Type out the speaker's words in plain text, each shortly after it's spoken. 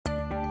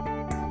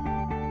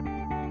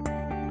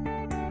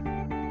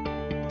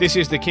This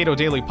is the Cato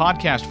Daily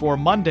Podcast for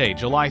Monday,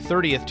 July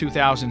 30th,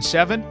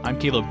 2007. I'm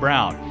Caleb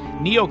Brown.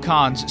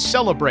 Neocons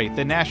celebrate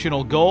the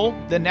national goal,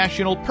 the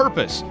national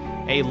purpose,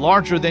 a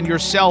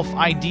larger-than-yourself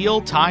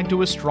ideal tied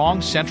to a strong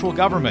central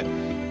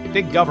government.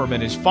 Big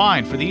government is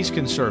fine for these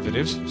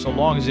conservatives, so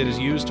long as it is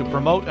used to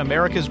promote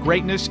America's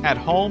greatness at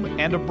home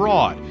and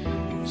abroad.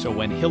 So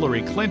when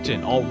Hillary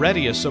Clinton,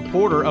 already a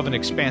supporter of an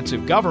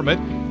expansive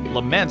government,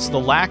 laments the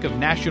lack of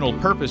national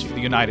purpose for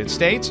the United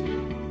States,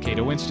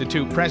 Cato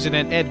Institute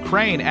President Ed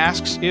Crane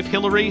asks if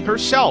Hillary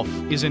herself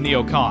is a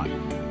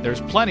neocon.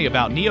 There's plenty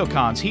about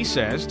neocons, he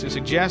says, to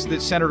suggest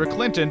that Senator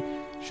Clinton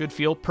should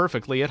feel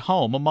perfectly at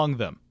home among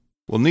them.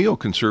 Well,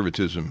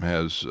 neoconservatism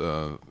has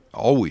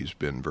always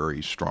been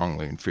very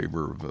strongly in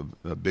favor of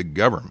a big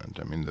government.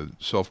 I mean, the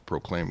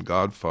self-proclaimed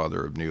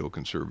godfather of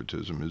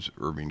neoconservatism is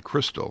Irving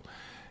Kristol,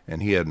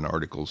 and he had an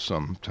article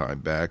some time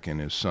back in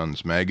his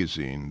son's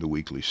magazine, The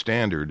Weekly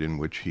Standard, in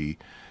which he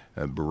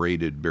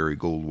berated Barry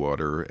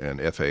Goldwater and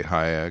F.A.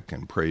 Hayek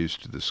and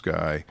praised to the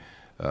sky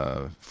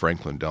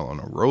Franklin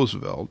Delano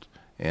Roosevelt,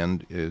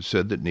 and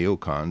said that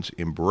neocons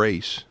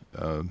embrace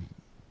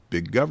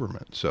big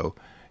government. So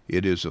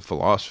it is a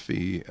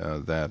philosophy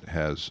that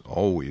has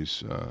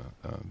always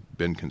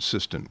been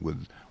consistent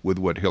with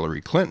what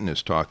Hillary Clinton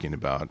is talking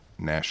about,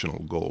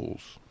 national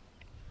goals.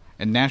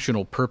 And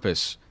national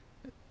purpose,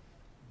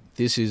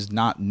 this is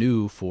not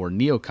new for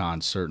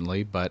neocons,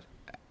 certainly, but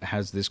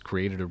has this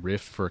created a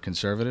rift for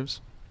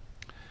conservatives?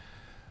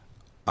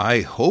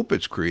 I hope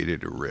it's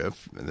created a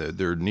rift.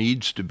 There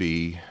needs to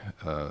be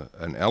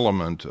an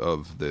element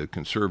of the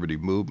conservative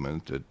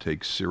movement that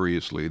takes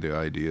seriously the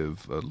idea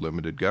of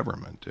limited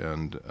government.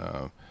 And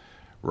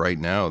right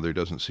now, there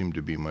doesn't seem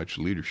to be much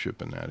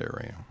leadership in that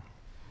area.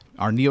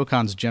 Are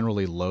neocons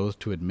generally loath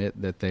to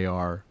admit that they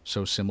are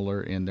so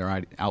similar in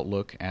their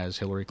outlook as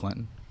Hillary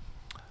Clinton?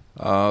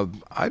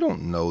 I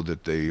don't know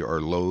that they are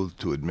loath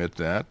to admit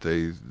that.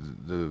 The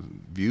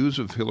views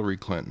of Hillary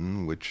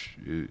Clinton, which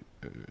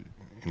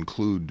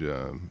include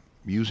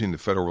using the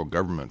federal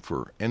government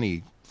for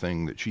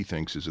anything that she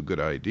thinks is a good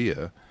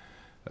idea,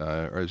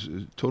 are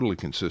totally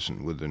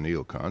consistent with the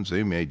neocons.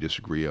 They may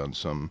disagree on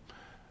some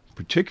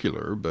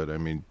particular, but I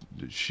mean,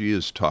 she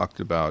has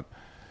talked about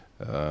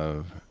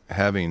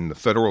having the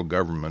federal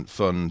government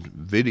fund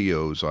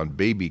videos on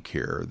baby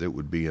care that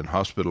would be in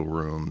hospital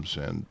rooms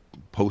and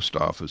post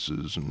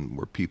offices and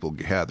where people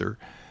gather,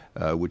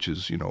 which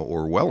is,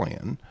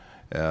 Orwellian.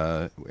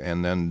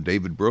 And then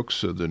David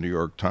Brooks of the New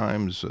York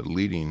Times, a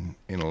leading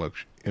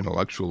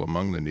intellectual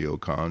among the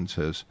neocons,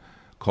 has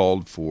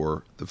called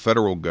for the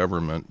federal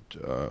government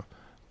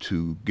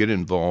to get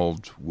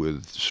involved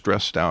with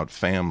stressed out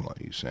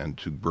families and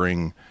to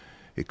bring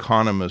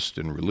economists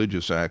and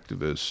religious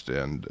activists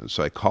and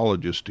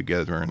psychologists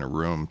together in a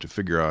room to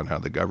figure out how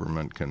the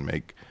government can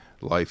make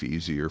life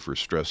easier for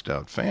stressed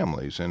out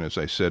families. And as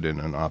I said in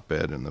an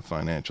op-ed in the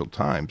Financial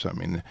Times, I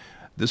mean,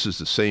 this is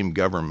the same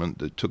government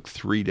that took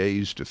 3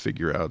 days to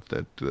figure out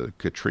that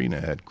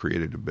Katrina had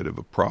created a bit of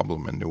a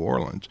problem in New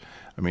Orleans.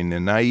 I mean, the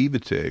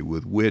naivete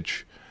with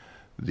which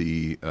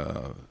the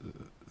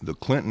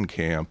Clinton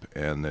camp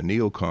and the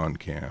neocon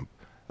camp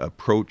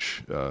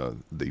approach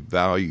the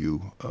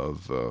value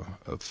of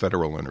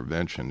federal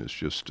intervention is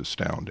just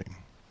astounding.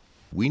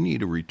 We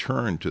need a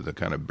return to the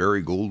kind of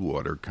Barry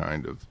Goldwater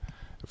kind of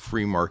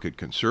free market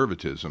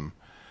conservatism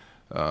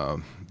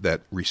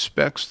that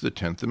respects the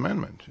 10th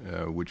Amendment,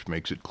 which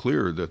makes it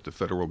clear that the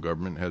federal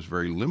government has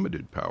very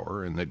limited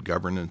power and that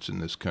governance in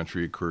this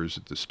country occurs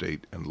at the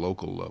state and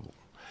local level.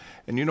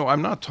 And,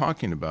 I'm not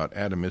talking about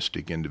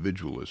atomistic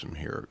individualism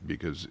here,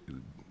 because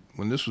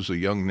when this was a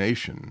young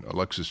nation,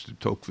 Alexis de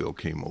Tocqueville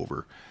came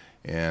over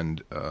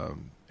and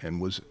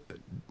was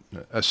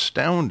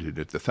astounded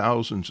at the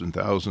thousands and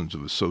thousands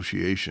of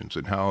associations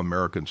and how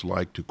Americans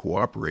like to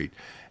cooperate.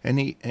 And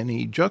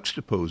he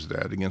juxtaposed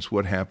that against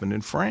what happened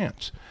in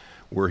France,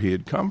 where he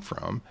had come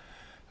from,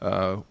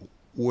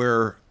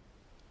 where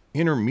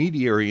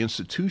intermediary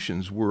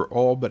institutions were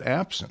all but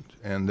absent,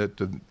 and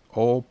that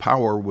all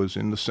power was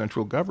in the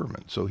central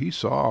government. So he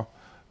saw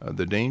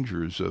the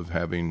dangers of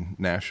having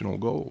national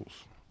goals.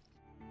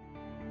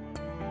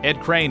 Ed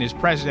Crane is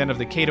president of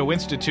the Cato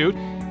Institute.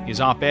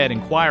 His op-ed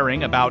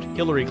inquiring about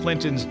Hillary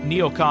Clinton's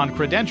neocon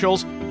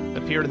credentials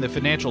appeared in the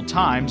Financial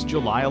Times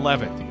July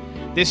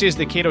 11th. This is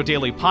the Cato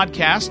Daily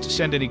Podcast.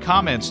 Send any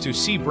comments to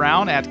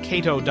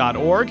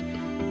cbrown@cato.org.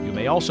 You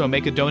may also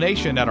make a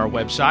donation at our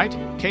website,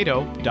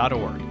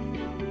 cato.org.